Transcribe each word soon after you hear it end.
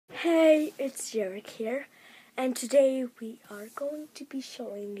everybody, it's Jarek here, and today we are going to be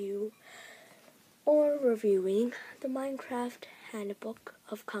showing you or reviewing the Minecraft Handbook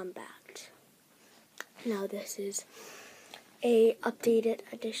of Combat. Now this is a updated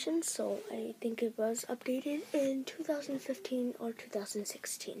edition, so I think it was updated in 2015 or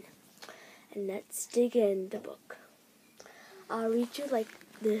 2016. And let's dig in the book. I'll read you like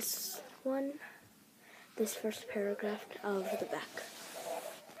this first paragraph of the back.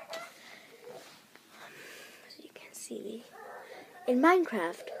 So you can see. In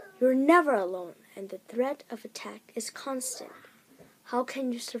Minecraft, you're never alone and the threat of attack is constant. How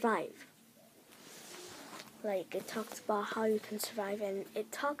can you survive? Like, it talks about how you can survive, and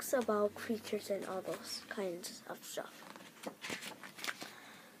it talks about creatures and all those kinds of stuff.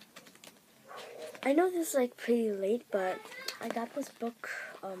 I know this is like pretty late, but I got this book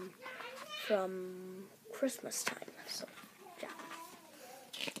from Christmas time, so yeah.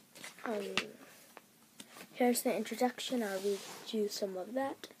 Here's the introduction. I'll read you some of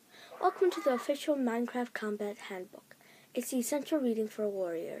that. Welcome to the official Minecraft Combat Handbook. It's the essential reading for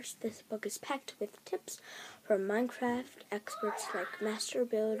warriors. This book is packed with tips from Minecraft experts like Master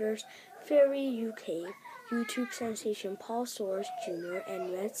Builders, Fairy UK, YouTube sensation Paul Soares Jr.,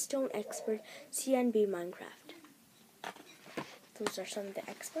 and Redstone expert CNB Minecraft. Those are some of the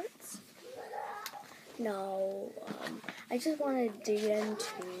experts. Now, I just want to dig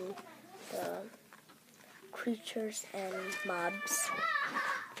into the creatures and mobs.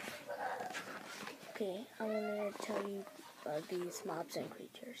 Okay, I want to tell you about these mobs and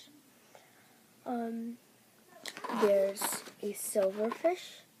creatures. There's a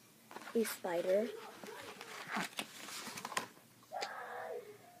silverfish, a spider,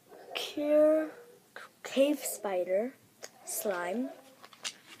 cave spider, slime,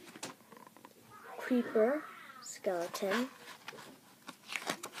 creeper, skeleton,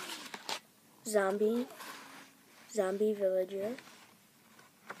 zombie villager,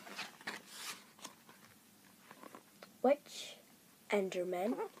 witch,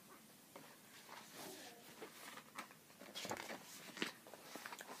 enderman,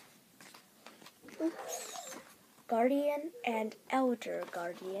 guardian and elder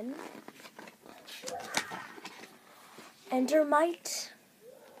guardian, endermite,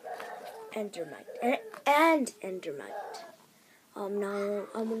 and endermite.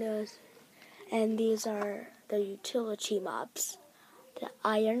 And these are the utility mobs. The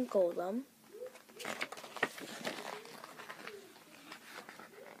iron golem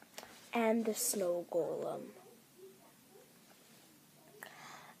and the snow golem.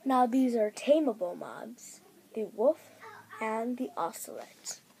 Now these are tameable mobs, the wolf and the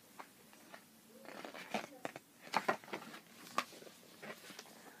ocelot.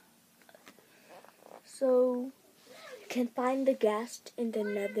 So you can find the ghast in the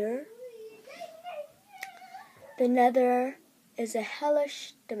nether. The nether is a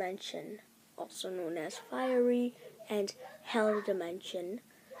hellish dimension, also known as fiery and hell dimension,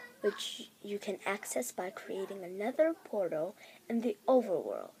 which you can access by creating a nether portal in the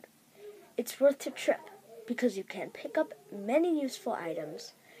overworld. It's worth a trip because you can pick up many useful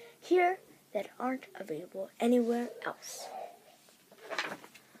items here that aren't available anywhere else.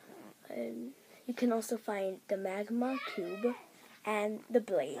 You can also find the magma cube and the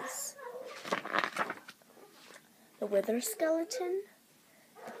blaze, the wither skeleton,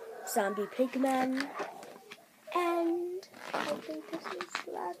 zombie pigman, and I think this is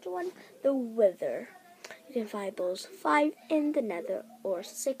the last one, the wither. You can find those 5 in the nether or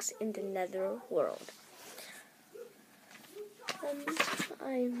 6 in the nether world. I'm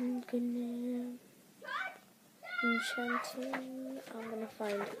gonna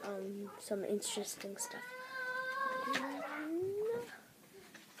find some interesting stuff.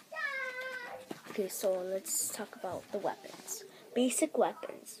 Okay, so let's talk about the weapons. Basic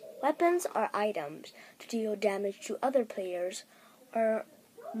weapons. Weapons are items to deal damage to other players or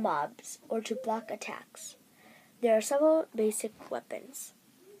mobs or to block attacks. There are several basic weapons,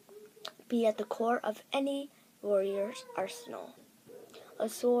 be at the core of any warrior's arsenal. A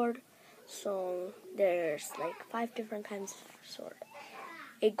sword, so there's like 5 different kinds of sword.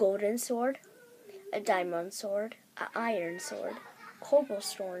 A golden sword, a diamond sword, an iron sword,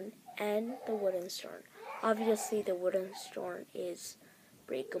 cobblestone, and the wooden sword. Obviously the wooden sword is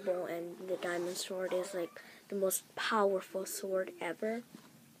breakable and the diamond sword is like the most powerful sword ever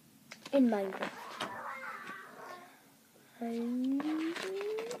in Minecraft.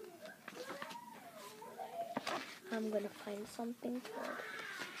 I'm gonna find something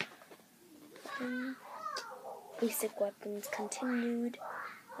for basic weapons continued.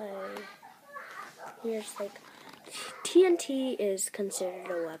 Here's like TNT is considered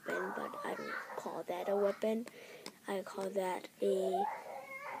a weapon, but I don't call that a weapon. I call that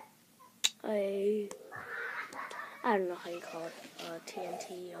I don't know how you call it,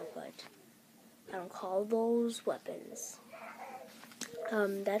 TNT, but I don't call those weapons.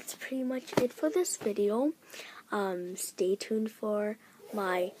 That's pretty much it for this video. Stay tuned for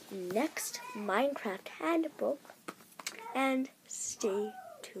my next Minecraft handbook, and stay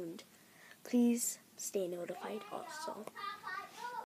tuned. Please stay notified also.